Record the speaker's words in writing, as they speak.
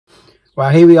Well,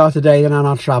 here we are today then on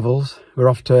our travels. We're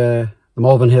off to the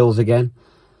Malvern Hills again.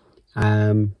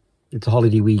 It's a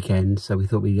holiday weekend, so we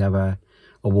thought we'd have a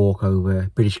walk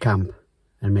over British Camp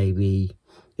and maybe,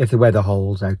 if the weather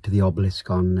holds, out to the Obelisk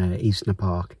on Eastnor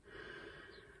Park.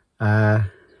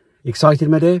 Excited,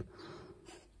 my dear?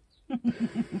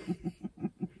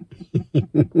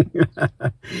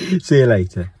 See you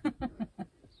later.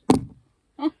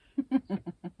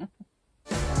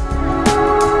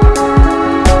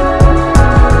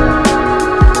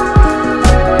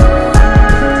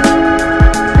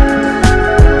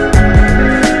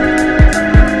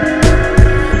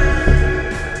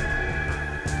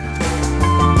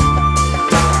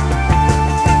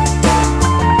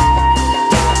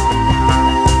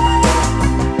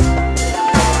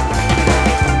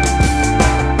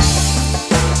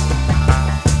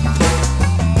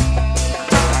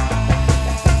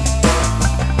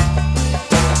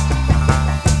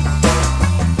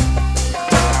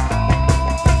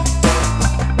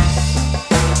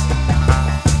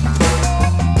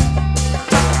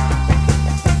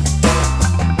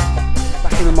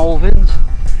 Malverns,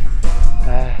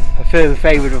 a further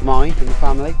favourite of mine and the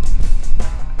family,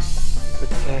 but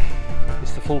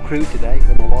it's the full crew today.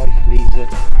 Got my wife, Lisa,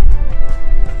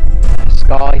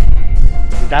 Sky,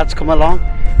 my dad's come along,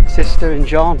 sister and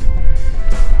John,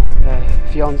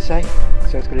 fiance,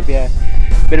 so it's going to be a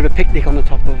bit of a picnic on the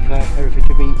top of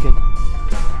Herefordshire Beacon.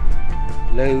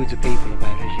 Loads of people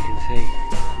about, as you can see.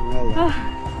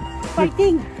 Well,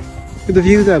 fighting! Look at the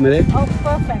view though, minute. Oh,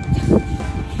 perfect.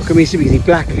 Can we see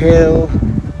Black Hill,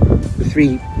 the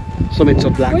three summits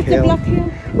of Black Hill. Black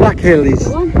Hill? Black Hill is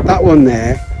that one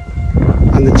there,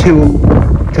 and the two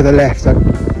to the left are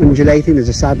undulating. There's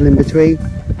a saddle in between.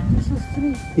 This was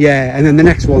three. Yeah, and then the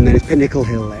next one then is Pinnacle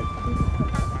Hill then.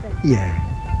 Yeah.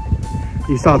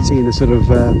 You start seeing the sort of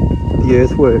the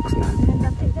earthworks now.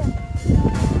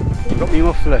 Got me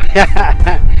muffler.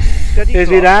 There's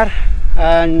my dad.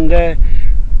 And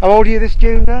how old are you this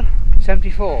June, Dad?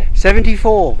 74.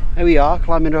 74. Here we are,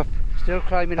 climbing up. Still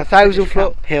climbing up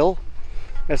 1,000-foot hill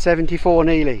at 74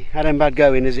 nearly. That ain't bad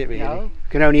going, is it really? No.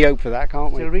 Can only hope for that,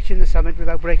 can't we? Still reaching the summit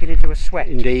without breaking into a sweat.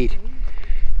 Indeed.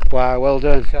 Wow, well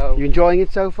done. So, you enjoying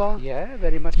it so far? Yeah,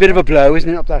 very much. It's a bit of a blow, isn't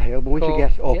it, up that hill? But once you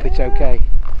get up, it's yeah. okay.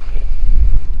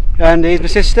 And here's my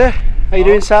sister. How you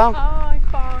doing, Sal? Oh, I'm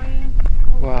fine.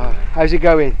 Wow, how's it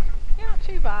going? Yeah, not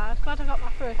too bad. Glad I got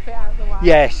my first bit out of the way.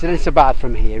 Yes, and it's so bad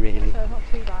from here, really. So not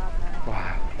too bad now.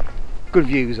 Wow. Good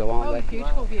views though, aren't they?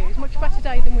 Beautiful views. Much better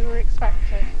day than we were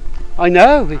expecting. I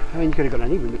know. I mean, you could have gone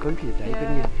anywhere in the country today,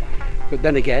 couldn't you? But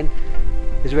then again,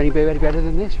 is there anywhere any better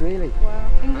than this, really? Well,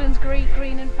 England's green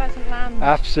and pleasant land.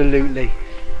 Absolutely.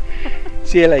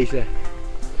 See you later.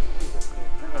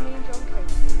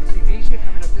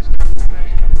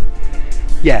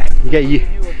 Yeah,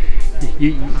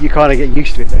 you kind of get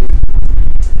used to it, don't you?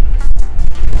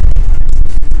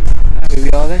 Here we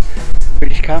are then,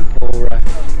 British Camp, or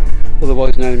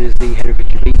otherwise known as the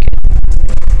Herefordshire Beacon.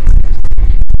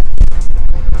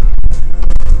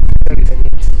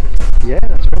 Yeah,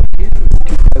 that's right. Yeah,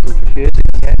 2,000 years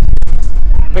ago. Yeah.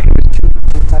 I reckon there's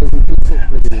 2,000 people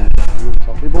living in the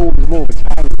top. There's more of a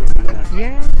town really.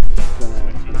 Yeah.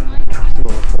 Castle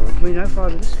or fort. I mean, how far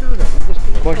does this go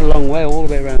then? Quite a long way, all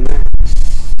the way around there.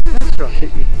 That's right.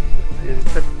 Yeah.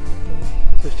 But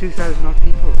there's 2,000 odd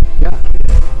people. Yeah.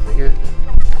 Yeah.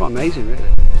 It's quite amazing, really.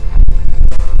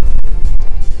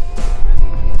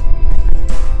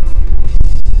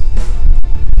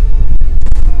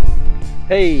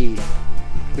 Hey,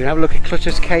 we're gonna have a look at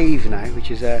Clutters Cave now,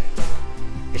 which is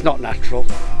it's not natural,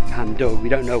 it's hand dug. We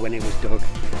don't know when it was dug.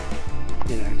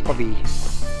 You know, it's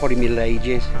probably Middle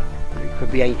Ages. It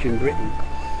could be ancient Britain.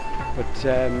 But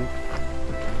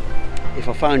if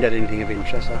I find out anything of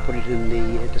interest, I'll put it in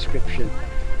the description.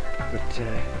 But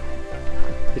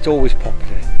it's always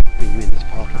popular when you're in this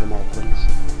part of the Malverns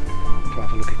to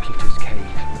have a look at Clutters Cave.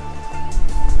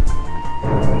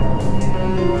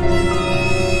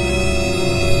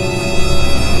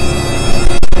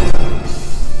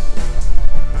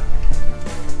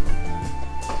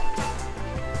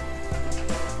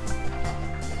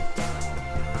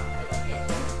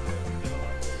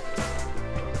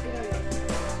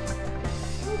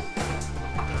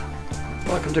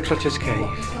 Welcome to Clutters Cave.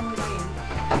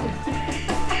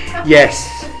 Yes,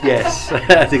 yes,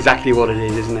 that's exactly what it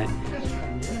is, isn't it?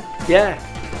 Yeah.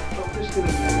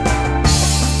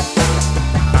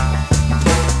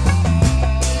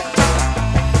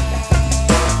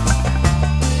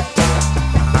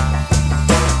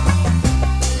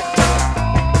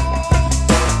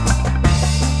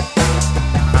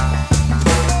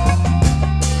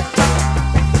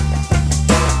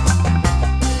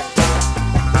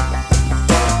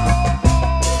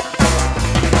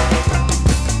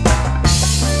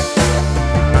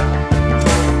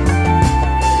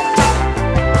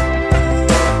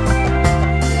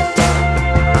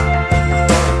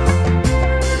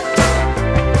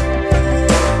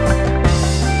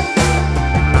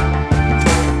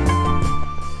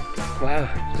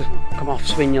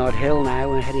 Swinyard Hill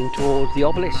now and heading towards the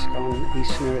Obelisk on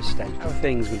Eastnor Estate. How are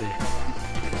things with it?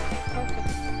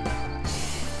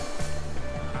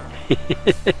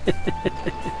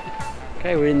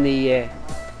 Okay, we're in the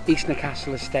Eastnor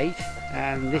Castle estate,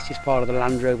 and this is part of the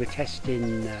Landrover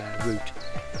testing route.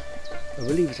 I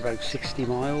believe it's about 60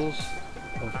 miles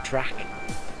of track.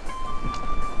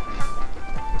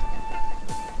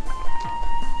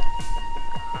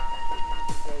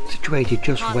 Situated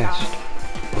just west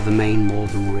of the main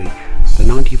Malvern Ridge, the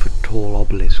 90-foot tall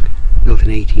obelisk, built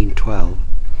in 1812,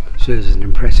 serves as an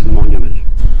impressive monument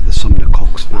for the Sumner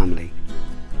Cox family.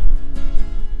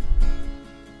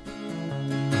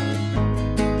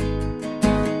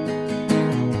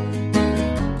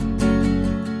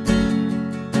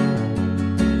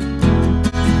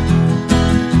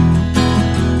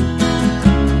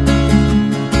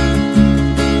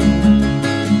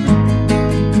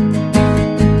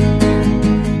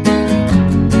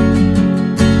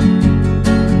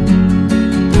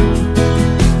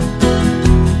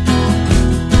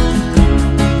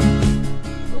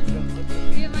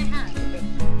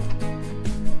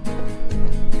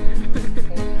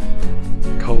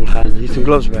 Cold hands. You need some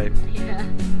gloves, babe? Yeah.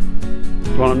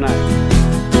 Do you want them now?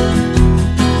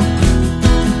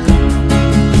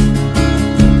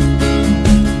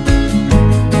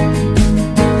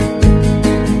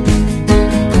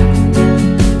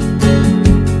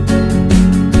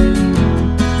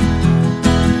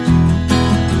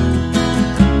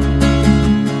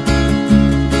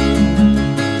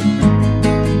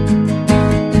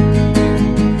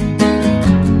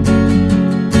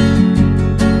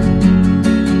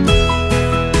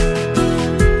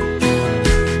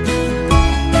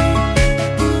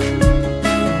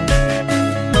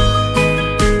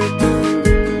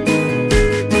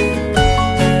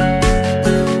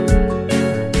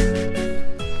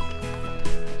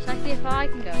 If I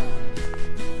can go.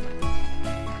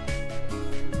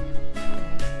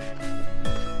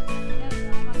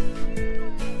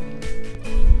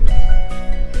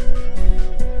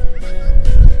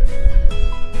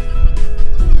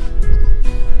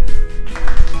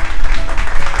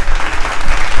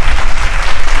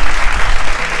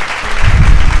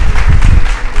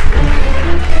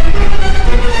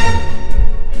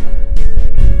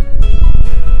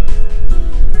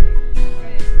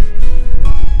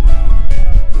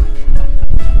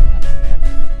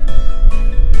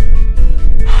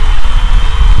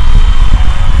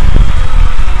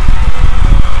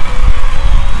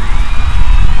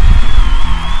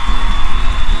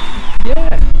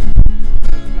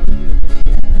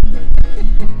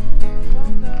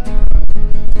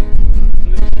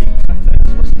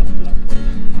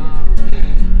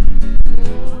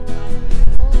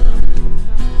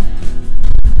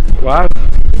 Wow.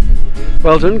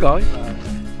 Well done, guys.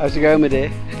 How's it going, my dear?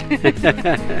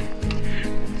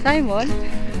 Same one.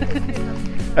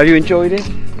 Have you enjoyed it?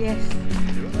 Yes.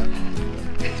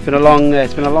 It's been a long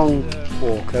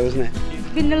walk, though, isn't it? It's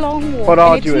been a long walk. Quite and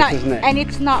arduous, it's not, isn't it? And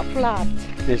it's not flat.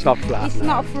 It's not flat. It's no.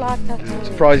 not flat at all.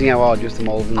 Surprising how arduous the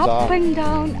Malverns Up are. and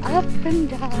down, up and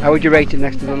down. How would you rate it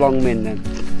next to the Longmin then?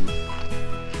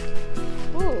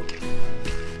 Oh,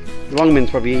 The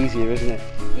Longmin's probably easier, isn't it?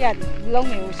 yeah,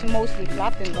 Longmin was mostly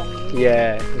flat and Longmin.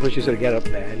 Yeah, once you sort of get up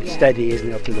there, and it's Yeah. steady, isn't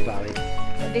it, up to the valley?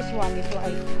 But this one is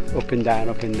like, Up and down,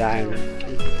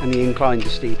 and the inclines are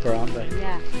steeper, aren't they?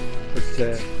 yeah.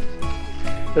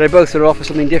 But they both sort of offer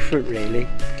something different, really.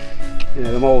 You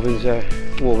know, the Malverns are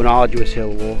more of an arduous hill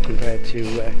walk compared to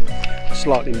a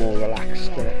slightly more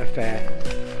relaxed affair.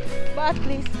 But at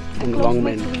least I On the closed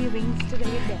my Longmin. 3 wings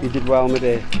today again. You did well, my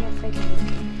dear. Yes, I did.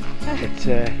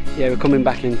 But yeah, we're coming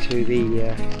back into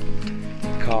the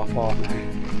car park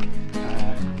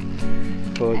now.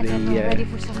 For And I'm the ready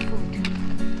for some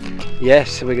food.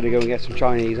 yes, so we're going to go and get some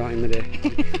Chinese, aren't we, my dear?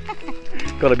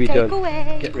 Got to be Take done.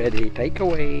 away. Get ready, take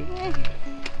away.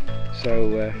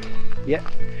 So yeah,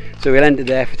 so we'll end it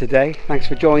there for today. Thanks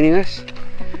for joining us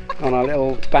on our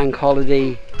little bank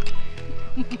holiday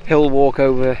hill walk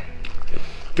over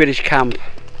British Camp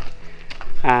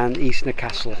and Eastnor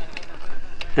Castle.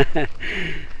 Bye.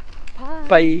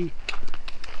 Bye.